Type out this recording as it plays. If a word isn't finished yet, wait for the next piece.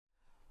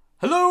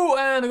Hello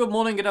and a good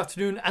morning, good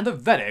afternoon and a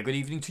very good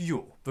evening to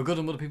you, the good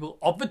and other people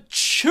of the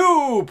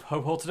tube.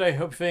 Hope all today,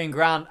 hope you're feeling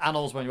grand and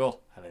all's when you're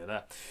all. Hello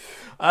there.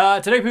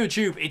 Today for the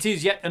tube, it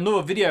is yet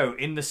another video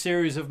in the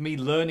series of me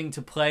learning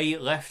to play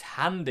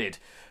left-handed.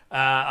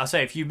 I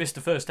say if you missed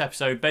the first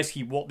episode,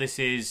 basically what this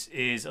is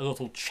a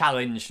little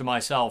challenge to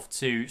myself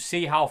to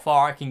see how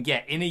far I can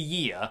get in a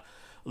year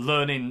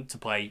learning to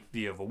play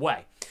the other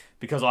way.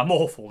 Because I'm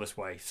awful this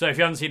way. So if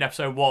you haven't seen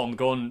episode 1,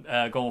 go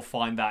and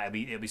find that.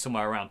 It'll be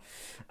somewhere around.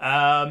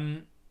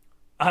 And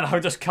I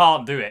just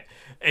can't do it.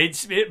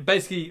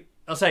 Basically,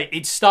 I'll say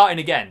it's starting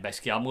again.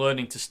 Basically, I'm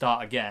learning to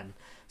start again.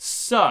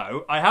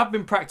 So I have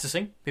been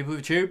practicing people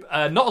with tube.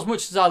 Not as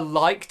much as I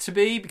like to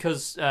be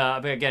because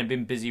I've again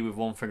been busy with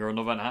one thing or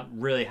another and I haven't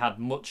really had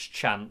much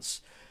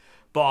chance.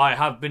 But I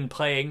have been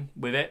playing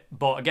with it.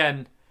 But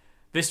again,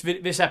 this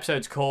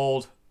episode's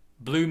called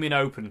Bloomin'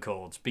 Open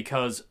Chords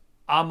because.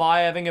 Am I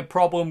having a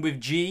problem with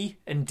G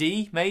and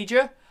D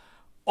major?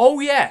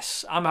 Oh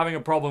yes, I'm having a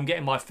problem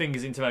getting my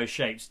fingers into those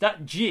shapes.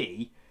 That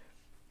G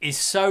is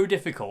so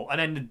difficult, and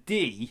then the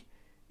D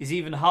is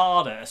even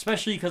harder,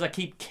 especially because I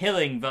keep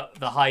killing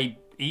the high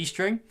E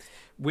string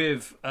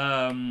with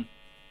my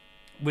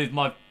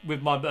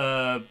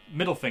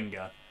middle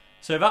finger.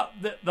 So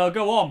they'll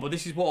go on, but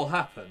this is what will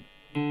happen.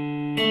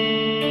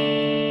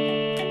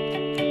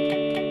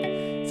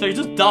 So he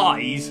just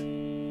dies.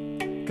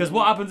 Because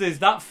what happens is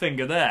that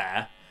finger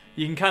there,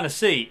 you can kind of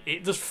see,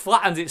 it just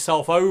flattens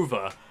itself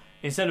over.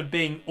 Instead of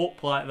being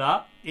up like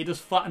that, it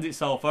just flattens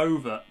itself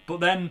over. But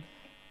then,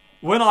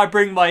 when I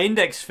bring my ring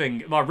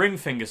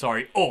finger,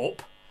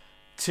 up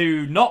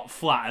to not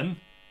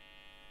flatten,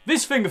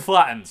 this finger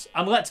flattens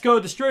and lets go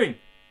of the string.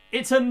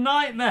 It's a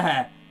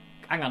nightmare.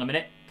 Hang on a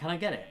minute, can I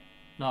get it?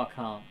 No, I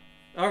can't.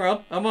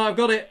 Hang on, I've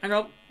got it, hang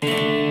on.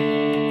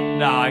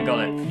 No, I got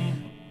it.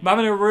 I'm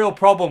having a real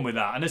problem with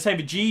that, and the same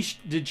with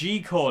the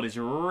G chord is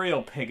a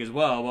real pig as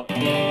well. But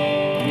at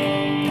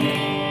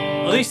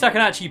least I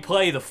can actually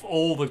play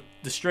all the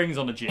strings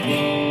on the G, but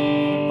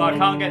I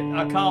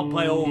can't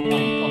play all on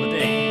the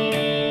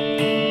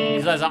D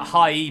because there's that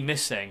high E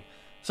missing.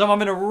 So I'm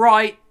in a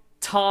right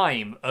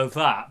time of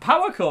that.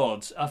 Power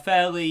chords are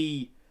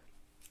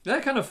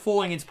they're kind of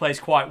falling into place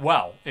quite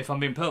well, if I'm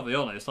being perfectly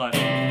honest. Like.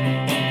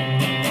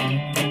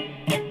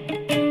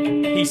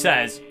 He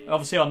says,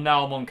 obviously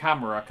now I'm on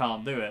camera, I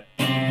can't do it.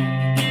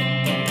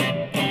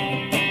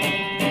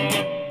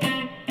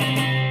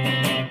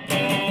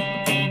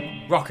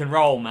 Rock and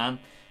roll, man.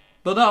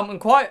 But I'm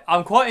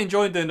quite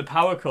enjoying doing the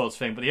power chords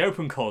thing, but the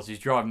open chords is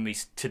driving me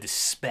to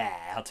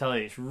despair. I'll tell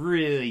you, it's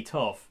really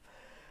tough.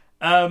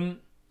 So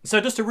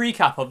just to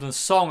recap of the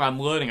song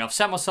I'm learning, I've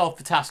set myself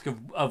the task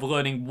of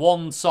learning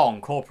one song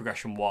chord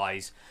progression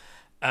wise,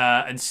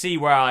 and see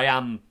where I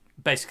am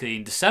basically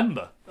in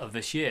December of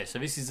this year. So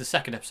this is the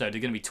second episode. There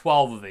are going to be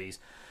 12 of these.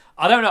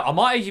 I don't know. I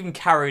might even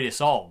carry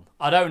this on.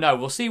 I don't know.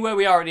 We'll see where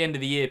we are at the end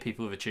of the year,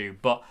 people of the tube.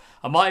 But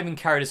I might even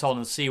carry this on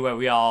and see where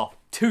we are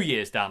 2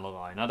 years down the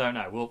line. I don't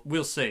know.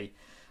 We'll see.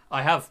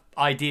 I have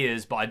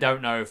ideas, but I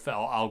don't know if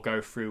I'll go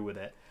through with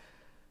it.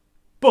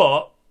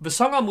 But the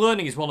song I'm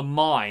learning is one of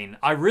mine.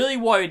 I really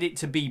wanted it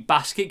to be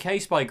Basket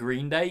Case by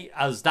Green Day,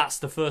 as that's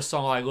the first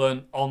song I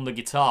learned on the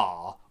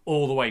guitar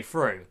all the way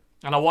through.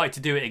 And I wanted to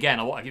do it again.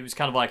 It was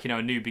kind of like,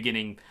 a new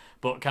beginning,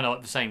 but kind of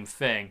like the same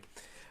thing.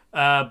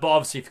 But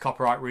obviously, for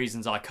copyright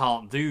reasons, I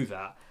can't do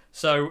that.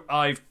 So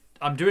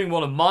I'm doing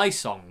one of my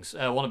songs,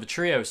 one of the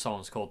trio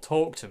songs called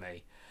Talk to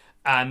Me.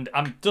 And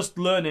I'm just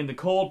learning the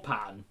chord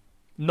pattern,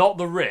 not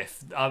the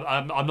riff.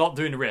 I'm not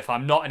doing the riff.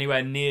 I'm not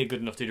anywhere near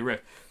good enough to do the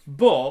riff.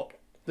 But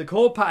the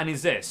chord pattern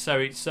is this. So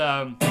it's...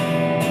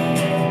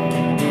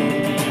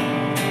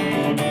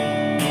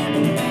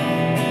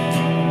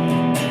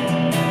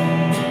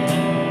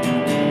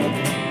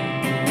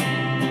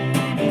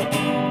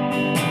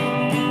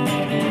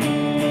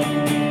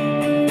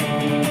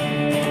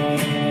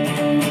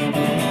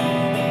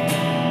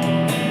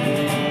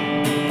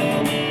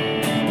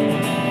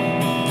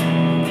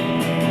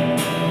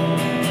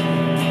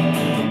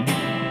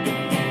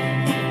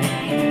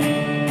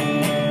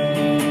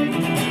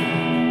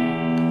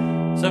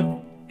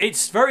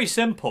 It's very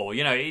simple,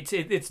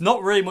 it's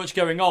not really much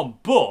going on,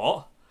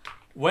 but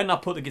when I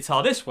put the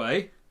guitar this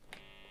way,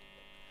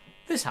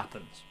 this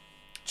happens.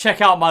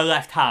 Check out my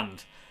left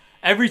hand.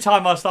 Every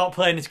time I start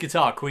playing this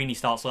guitar, Queenie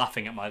starts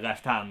laughing at my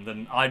left hand,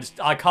 and I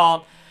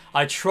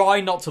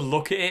try not to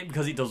look at it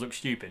because it does look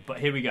stupid, but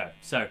here we go.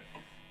 So, are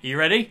you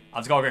ready? I've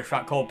just got to go for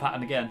that chord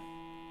pattern again.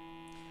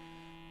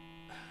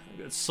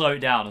 Slow it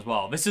down as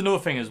well. This is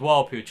another thing as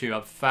well, people,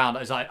 I've found,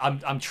 is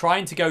I'm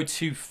trying to go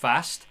too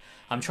fast.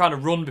 I'm trying to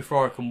run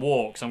before I can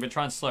walk, so I'm going to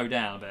try and slow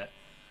down a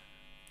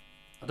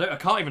bit. I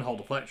can't even hold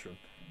the plectrum.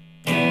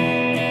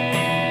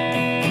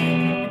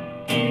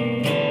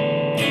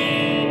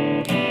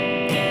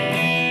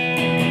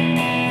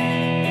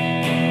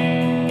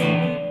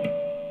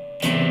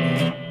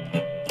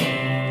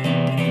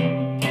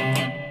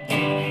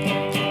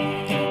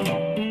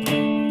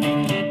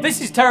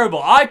 This is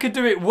terrible. I could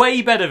do it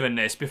way better than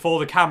this before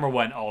the camera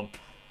went on.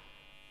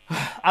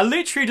 I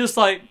literally just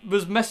like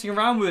was messing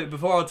around with it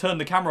before I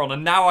turned the camera on,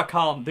 and now I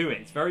can't do it.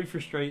 It's very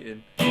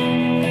frustrating.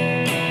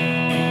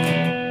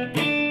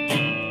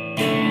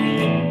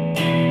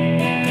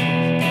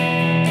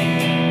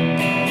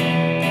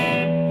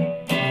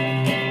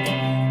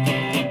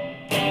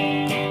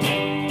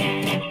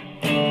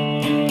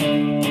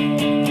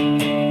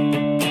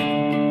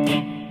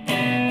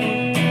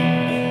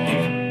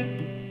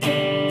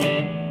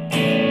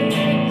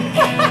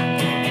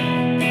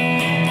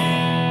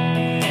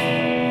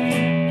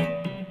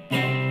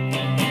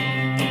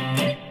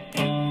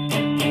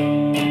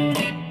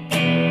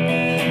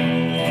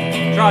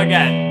 Try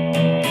again.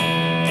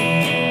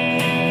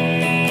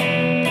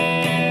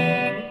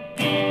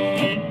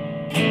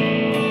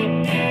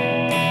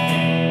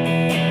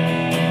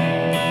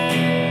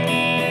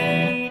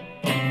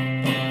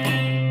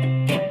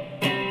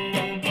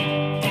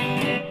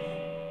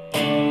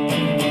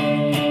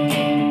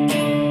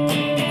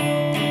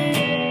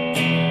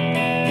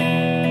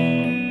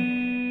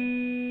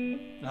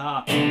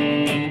 Ah.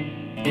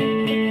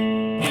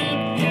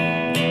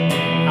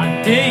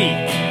 A D.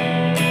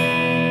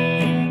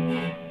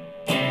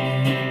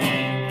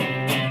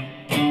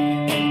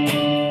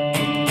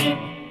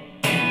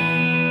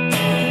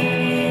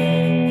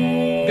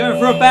 Going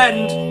for a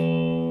bend.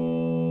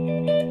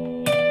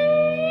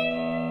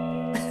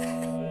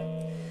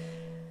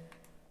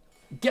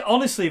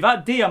 Honestly,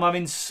 that D, I'm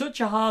having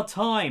such a hard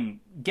time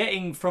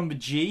getting from the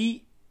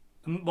G.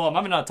 Well, I'm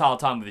having a hard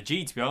time with the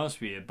G, to be honest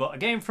with you. But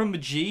getting from the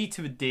G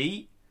to the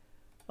D,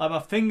 like my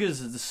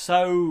fingers are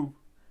so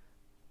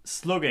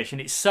sluggish and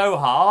it's so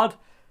hard.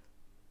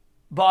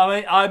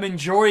 But I'm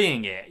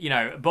enjoying it, you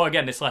know. But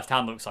again, this left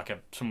hand looks like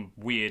some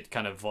weird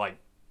kind of like,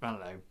 I don't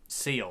know,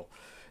 seal.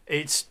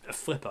 It's a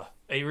flipper.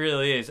 It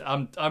really is.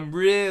 I'm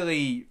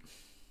really...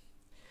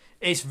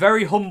 It's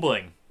very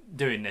humbling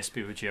doing this,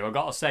 Pikachu, I've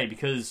got to say,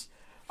 because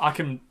I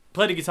can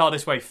play the guitar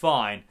this way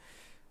fine,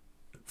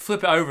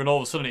 flip it over, and all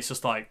of a sudden it's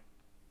just like,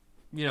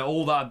 you know,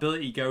 all that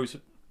ability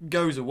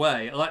goes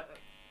away. Like,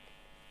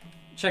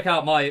 check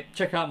out my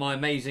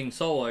amazing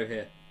solo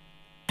here.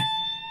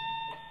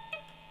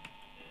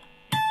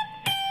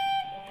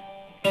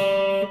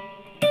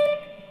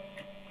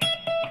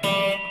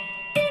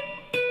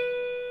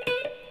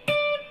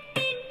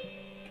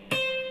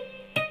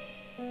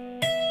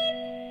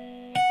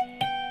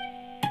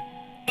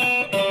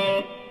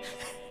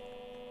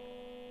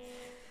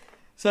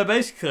 So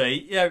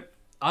basically, you know,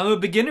 I'm a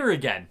beginner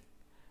again,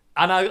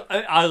 and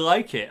I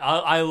like it.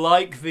 I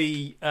like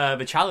the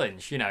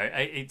challenge. You know,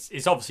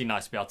 it's obviously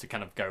nice to be able to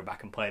kind of go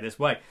back and play this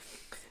way,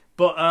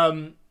 but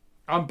I'm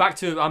back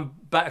to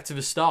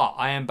the start.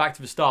 I am back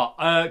to the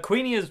start.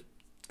 Queenie has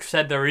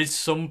said there is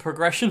some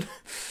progression.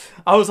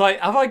 I was like,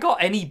 have I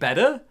got any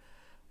better?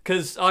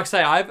 Because like I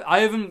say, I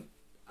haven't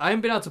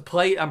been able to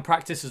play and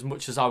practice as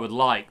much as I would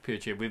like,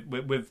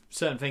 Pikachu. With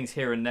certain things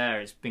here and there,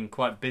 it's been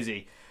quite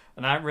busy.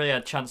 And I haven't really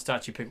had a chance to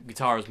actually pick up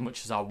guitar as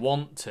much as I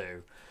want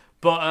to.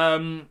 But I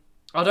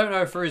don't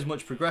know if there is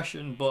much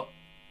progression. But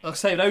like I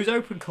say, those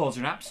open chords are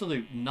an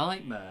absolute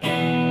nightmare.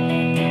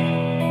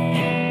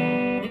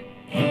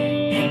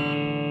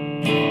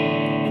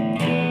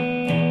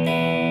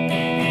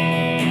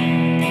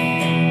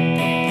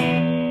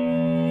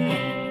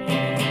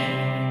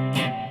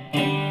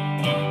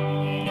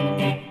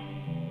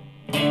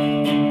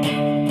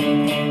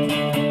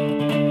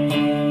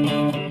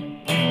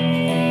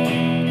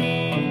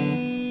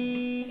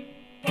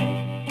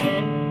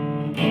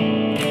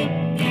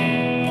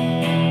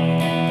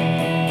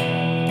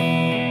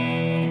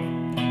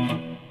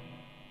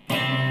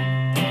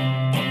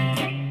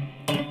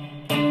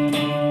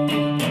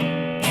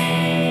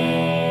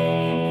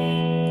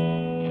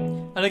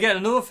 And again,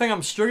 another thing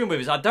I'm struggling with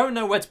is I don't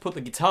know where to put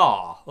the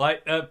guitar.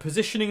 Like,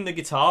 positioning the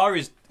guitar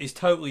is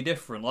totally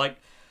different. Like,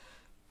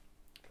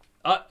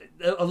 a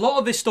lot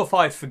of this stuff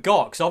I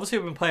forgot, because obviously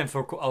I've been playing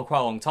for quite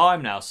a long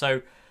time now.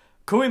 So,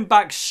 coming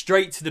back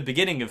straight to the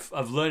beginning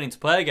of learning to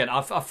play again,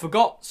 I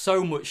forgot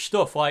so much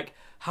stuff. Like,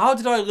 how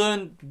did I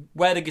learn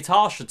where the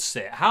guitar should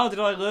sit? How did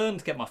I learn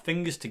to get my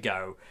fingers to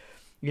go?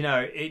 You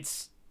know,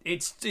 it's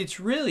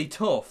really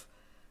tough,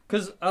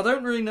 because I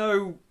don't really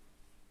know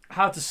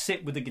how to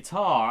sit with the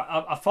guitar.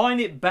 I find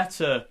it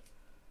better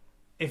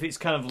if it's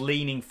kind of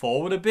leaning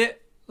forward a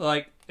bit.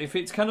 Like, if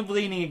it's kind of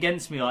leaning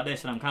against me like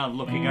this and I'm kind of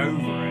looking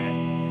over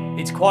it,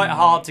 it's quite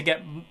hard to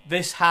get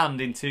this hand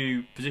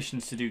into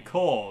positions to do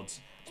chords,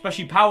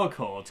 especially power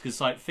chords,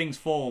 because like things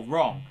fall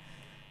wrong.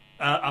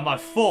 And my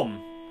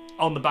thumb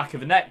on the back of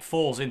the neck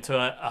falls into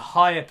a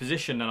higher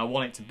position than I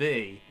want it to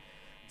be.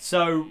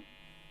 So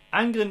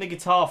angling the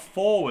guitar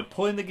forward,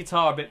 pulling the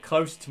guitar a bit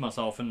closer to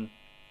myself and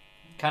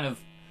kind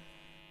of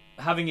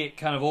having it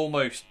kind of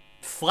almost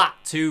flat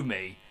to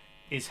me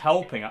is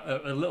helping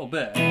a little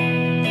bit.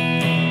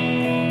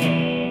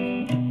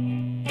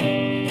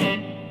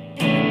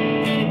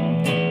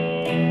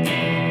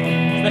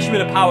 Especially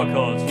with the power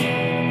chords.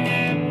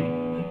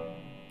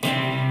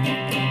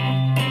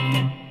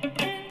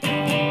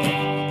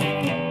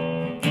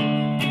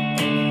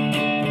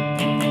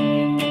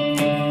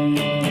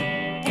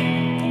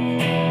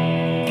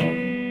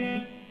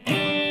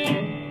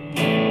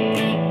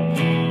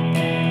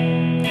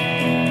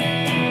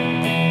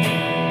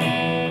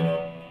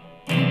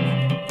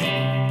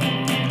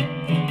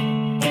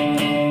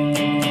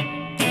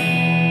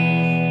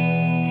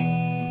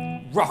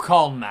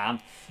 on,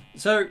 man.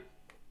 So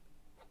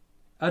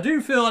I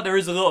do feel like there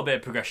is a little bit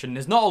of progression.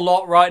 There's not a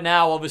lot right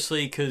now,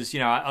 obviously, because, you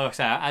know, like I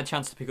say, I had a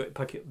chance to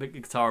pick the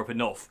guitar up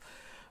enough.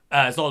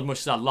 It's not as much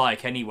as I'd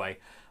like anyway.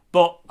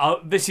 But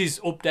this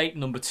is update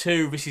number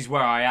 2. This is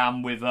where I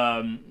am with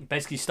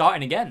basically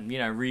starting again, you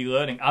know,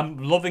 relearning. I'm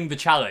loving the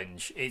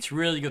challenge. It's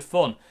really good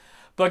fun.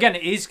 But again,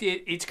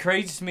 it's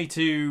crazy to me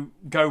to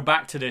go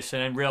back to this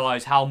and then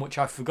realise how much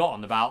I've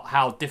forgotten about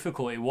how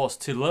difficult it was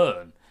to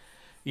learn.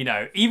 You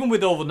know, even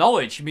with all the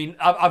knowledge, I mean,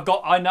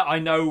 I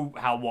know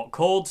what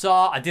chords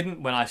are. I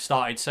didn't when I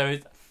started, so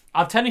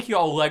I've technically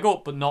got a leg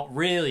up, but not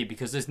really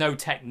because there's no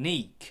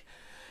technique.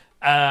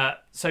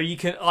 So you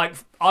can, like,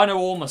 I know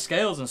all my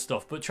scales and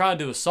stuff, but trying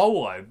to do a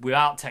solo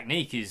without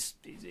technique it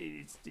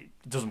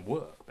doesn't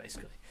work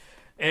basically.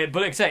 But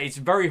like I say, it's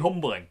very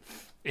humbling.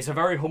 It's a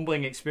very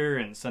humbling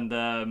experience, and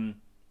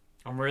I'm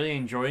really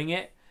enjoying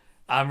it.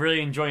 I'm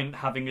really enjoying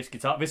having this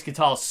guitar. This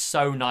guitar is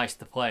so nice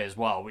to play as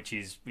well, which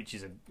is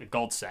a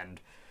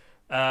godsend.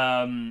 Like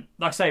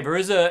I say, there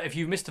is if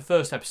you've missed the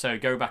first episode,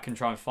 go back and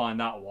try and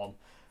find that one.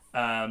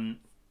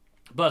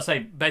 But I say,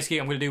 basically,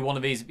 I'm going to do one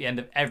of these at the end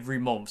of every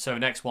month. So the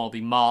next one will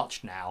be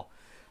March now,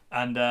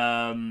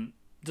 and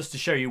just to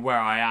show you where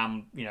I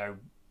am, you know,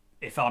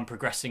 if I'm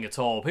progressing at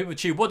all. People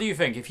tube, what do you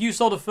think? If you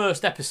saw the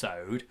first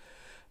episode,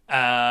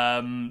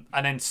 and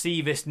then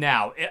see this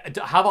now,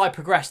 have I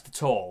progressed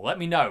at all? Let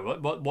me know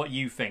what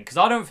you think, because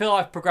I don't feel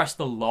I've progressed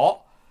a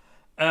lot.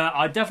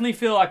 I definitely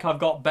feel like I've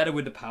got better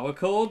with the power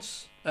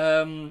chords.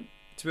 To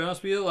be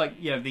honest with you, like,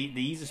 you know,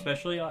 these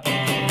especially.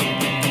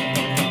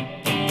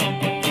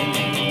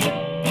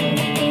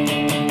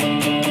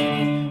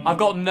 I've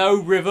got no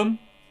rhythm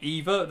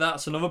either.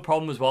 That's another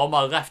problem as well.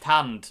 My left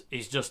hand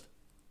is just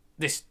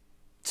this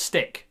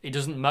stick. It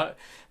doesn't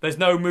there's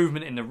no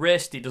movement in the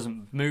wrist. It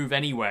doesn't move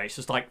anywhere. It's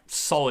just like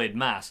solid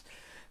mass.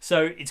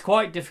 So it's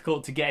quite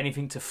difficult to get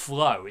anything to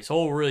flow. It's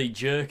all really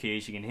jerky,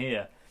 as you can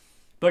hear.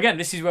 But again,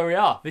 this is where we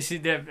are. This is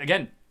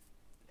again,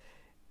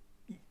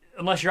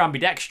 unless you're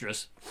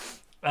ambidextrous,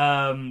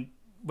 when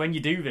you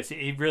do this,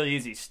 it really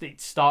is.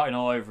 It's starting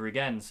all over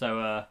again.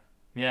 So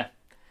yeah,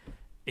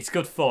 it's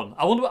good fun.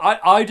 I wonder.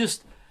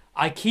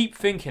 I keep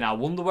thinking, I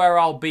wonder where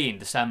I'll be in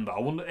December. I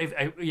wonder if,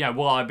 you know,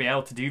 will I be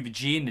able to do the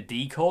G and the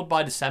D chord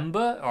by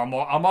December? Or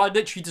am I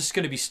literally just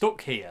going to be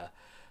stuck here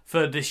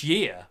for this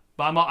year?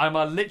 But am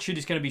I literally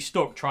just going to be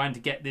stuck trying to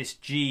get this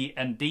G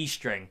and D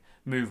string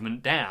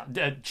movement down?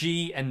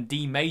 G and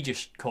D major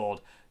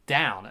chord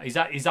down? Is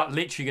that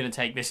literally going to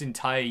take this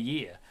entire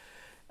year?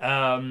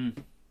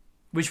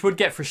 Which would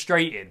get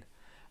frustrating.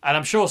 And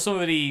I'm sure some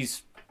of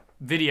these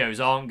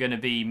videos aren't going to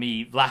be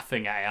me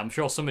laughing at it. I'm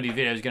sure some of these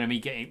videos are going to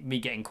be me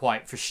getting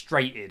quite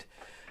frustrated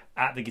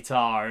at the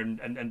guitar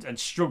and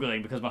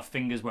struggling because my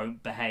fingers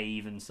won't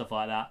behave and stuff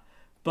like that.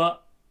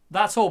 But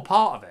that's all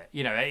part of it.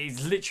 You know,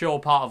 it's literally all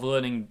part of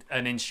learning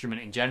an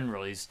instrument in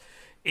general. It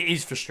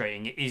is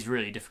frustrating. It is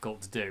really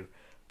difficult to do.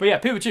 But yeah,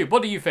 PeopleTube,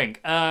 what do you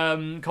think?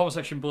 Comment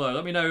section below.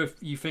 Let me know if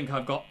you think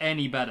I've got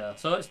any better.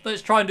 So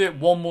let's try and do it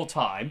one more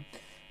time.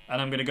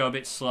 And I'm going to go a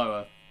bit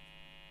slower.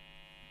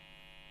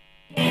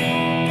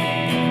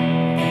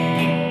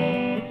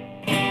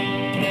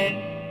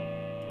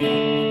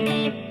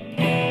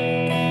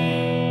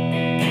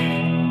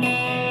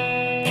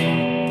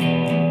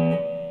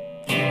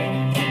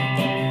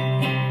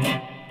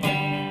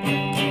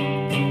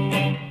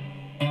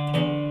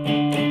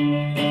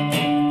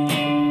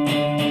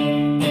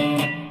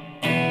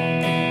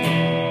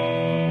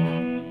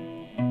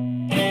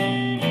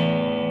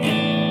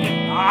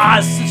 Ah,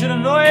 such an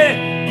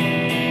annoying!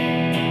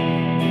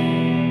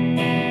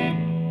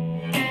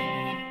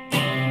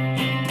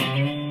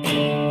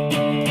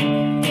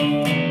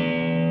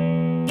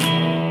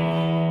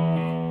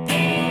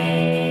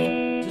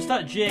 Just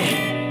that G.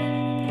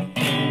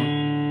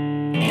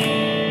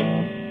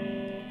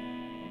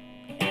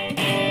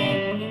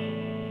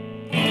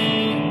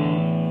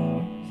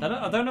 So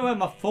I don't know where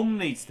my thumb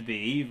needs to be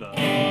either.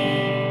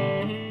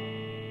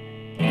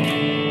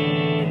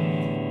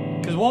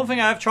 Because one thing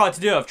I've tried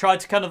to do, I've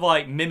tried to kind of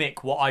like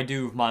mimic what I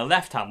do with my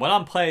left hand. When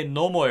I'm playing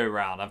normal way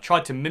around, I've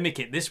tried to mimic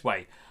it this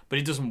way, but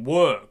it doesn't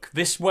work.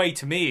 This way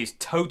to me is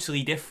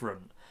totally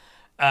different,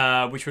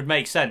 which would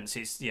make sense.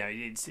 It's, you know,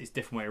 it's a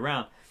different way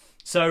around.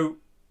 So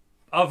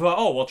I've like,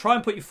 oh, well, try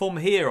and put your thumb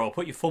here, or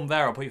put your thumb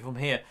there, or put your thumb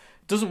here.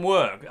 It doesn't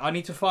work. I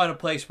need to find a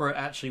place where it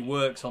actually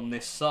works on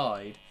this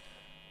side,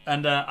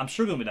 and I'm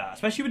struggling with that,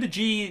 especially with the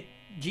G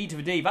to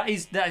the D. That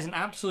is an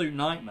absolute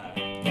nightmare.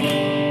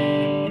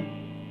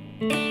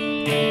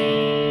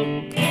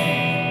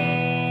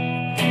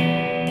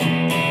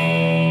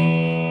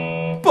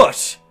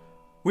 But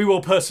we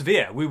will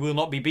persevere. We will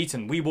not be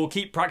beaten. We will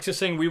keep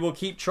practicing. We will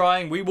keep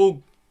trying. We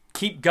will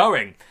keep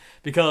going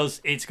because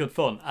it's good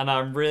fun. And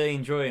I'm really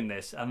enjoying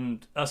this.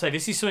 And I say,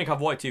 this is something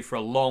I've wanted to do for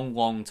a long,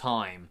 long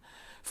time.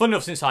 Fun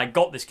enough, since I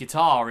got this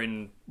guitar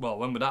in, well,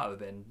 when would that have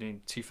been?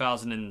 In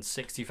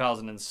 2006,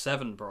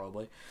 2007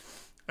 probably.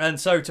 And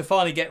so to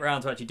finally get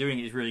around to actually doing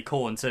it is really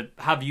cool. And to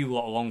have you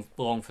lot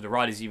along for the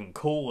ride is even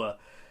cooler.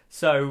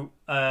 So,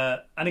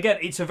 and again,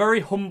 it's a very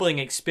humbling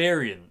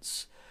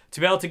experience to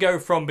be able to go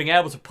from being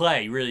able to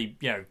play really,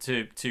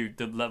 to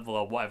the level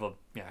of whatever,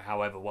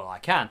 however well I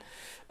can.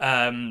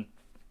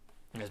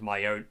 There's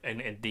my own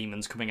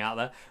demons coming out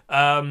there.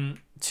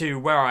 To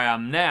where I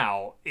am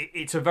now,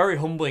 it's a very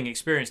humbling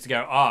experience to go,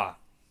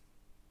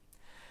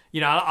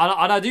 and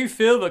I do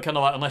feel that kind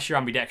of like, unless you're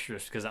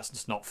ambidextrous, because that's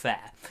just not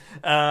fair,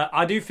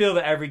 I do feel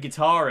that every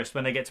guitarist,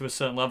 when they get to a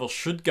certain level,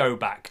 should go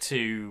back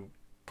to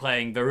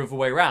playing the other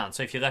way around.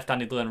 So if you're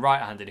left-handed, learn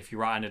right-handed. If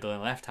you're right-handed,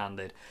 learn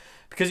left-handed.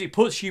 Because it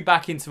puts you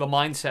back into the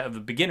mindset of the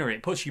beginner.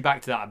 It puts you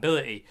back to that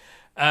ability.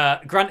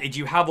 Granted,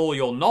 you have all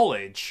your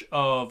knowledge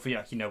of,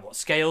 you know what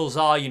scales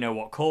are, you know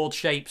what chord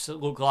shapes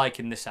look like,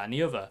 and this, that, and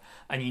the other,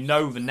 and you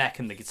know the neck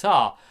and the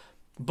guitar.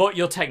 But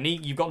your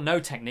technique, you've got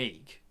no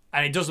technique.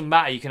 And it doesn't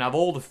matter. You can have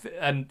all the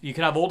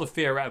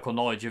theoretical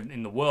knowledge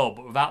in the world,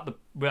 but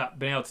without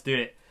being able to do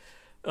it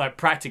like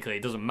practically,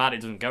 it doesn't matter. It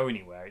doesn't go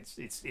anywhere.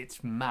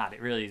 It's mad.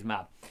 It really is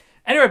mad.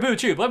 Anyway,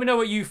 BooTube, let me know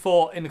what you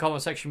thought in the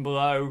comment section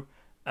below.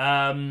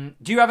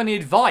 Do you have any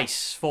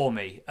advice for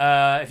me?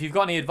 If you've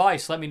got any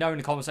advice, let me know in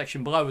the comment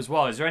section below as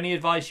well. Is there any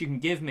advice you can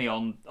give me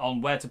on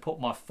where to put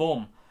my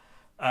thumb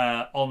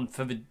on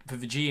for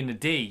the G and the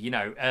D? You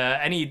know,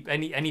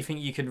 anything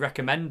you could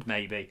recommend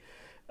maybe.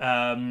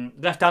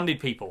 Left-handed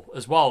people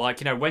as well,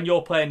 like, when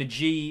you're playing a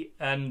G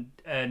and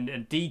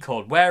D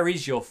chord, where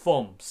is your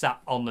thumb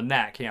sat on the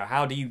neck?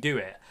 How do you do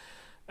it?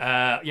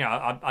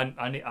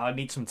 I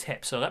need some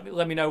tips, so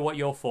let me know what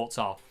your thoughts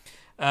are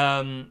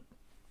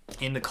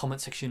in the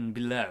comment section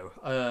below.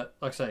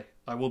 Like I say,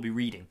 I will be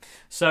reading.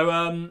 So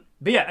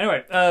but yeah,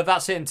 anyway,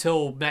 that's it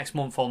until next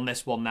month on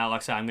this one. Now,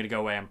 like I say, I'm going to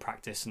go away and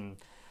practice and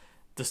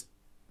just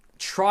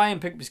try and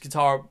pick up this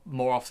guitar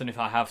more often if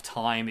I have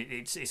time.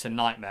 It's a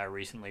nightmare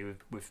recently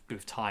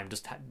with time,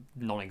 just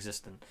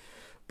non-existent.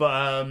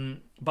 But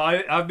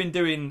I've been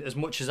doing as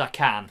much as I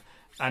can,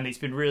 and it's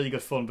been really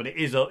good fun. But it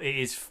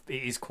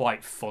is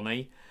quite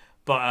funny,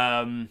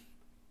 but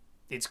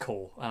it's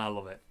cool and I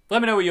love it.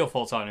 Let me know what your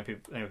thoughts are on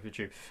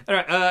YouTube.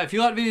 Anyway, if you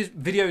like the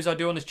videos I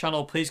do on this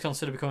channel, please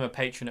consider becoming a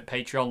patron at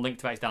Patreon. Link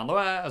to that is down there,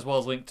 as well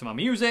as link to my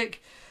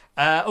music.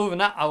 Other than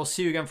that, I will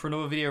see you again for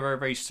another video very,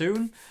 very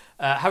soon.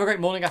 Have a great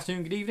morning,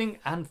 afternoon, good evening,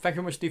 and thank you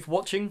very much, Steve, for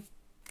watching.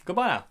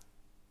 Goodbye now.